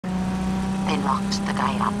locked the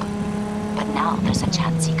guy up. But now there's a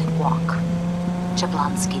chance he could walk.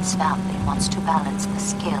 Jablonski's family wants to balance the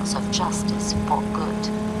scales of justice for good.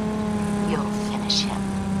 You'll finish him.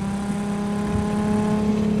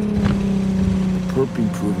 Perp being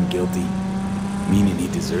proven guilty, meaning he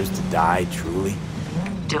deserves to die, truly?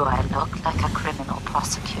 Do I look like a criminal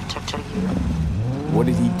prosecutor to you? What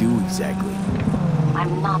did he do exactly?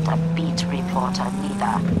 I'm not a beat reporter,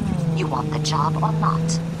 neither. You want the job or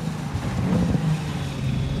not?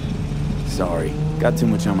 Sorry, got too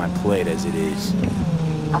much on my plate as it is.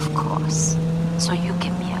 Of course. So you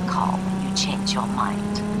give me a call when you change your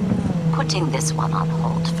mind. Putting this one on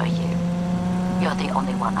hold for you. You're the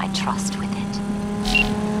only one I trust with it.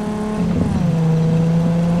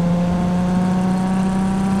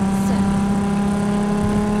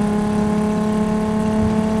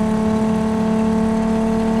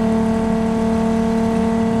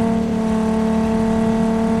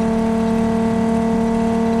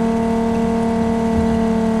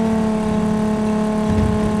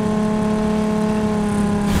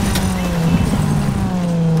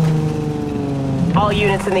 All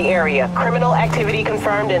units in the area. Criminal activity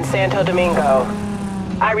confirmed in Santo Domingo.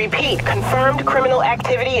 I repeat, confirmed criminal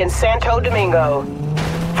activity in Santo Domingo.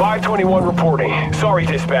 521 reporting. Sorry,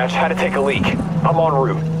 dispatch. Had to take a leak. I'm en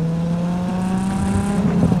route.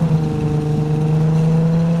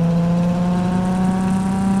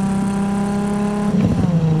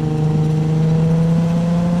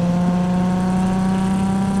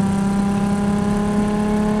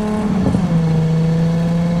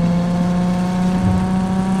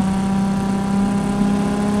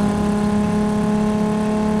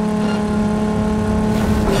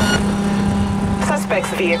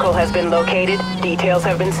 Suspect's vehicle has been located. Details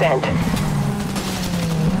have been sent.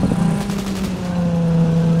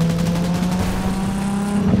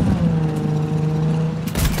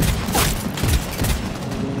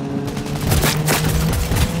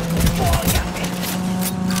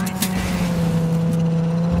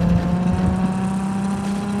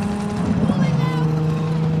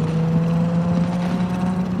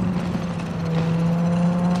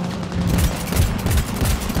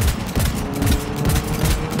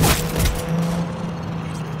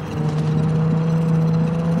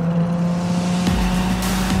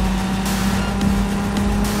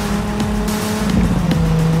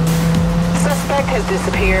 Has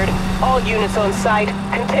disappeared. All units on site,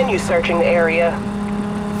 continue searching the area.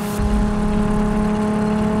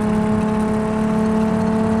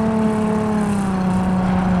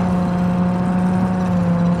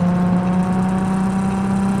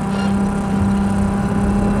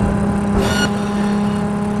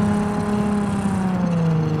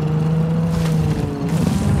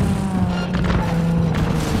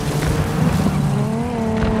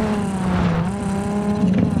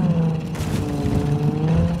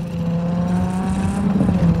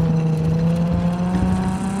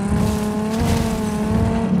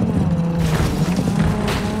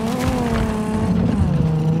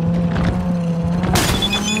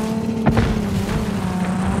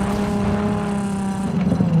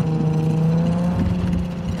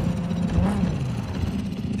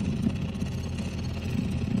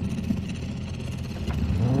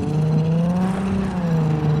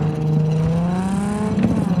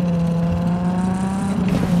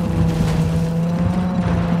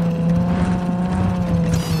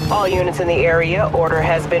 All units in the area, order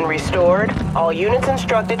has been restored. All units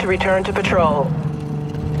instructed to return to patrol.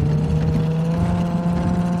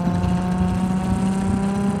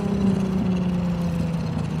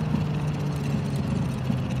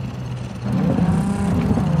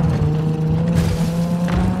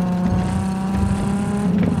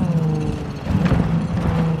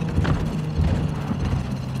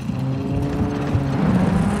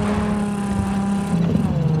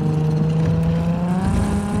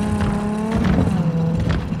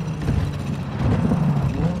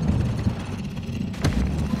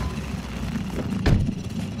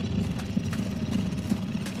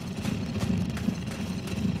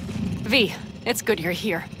 V, it's good you're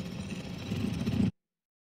here.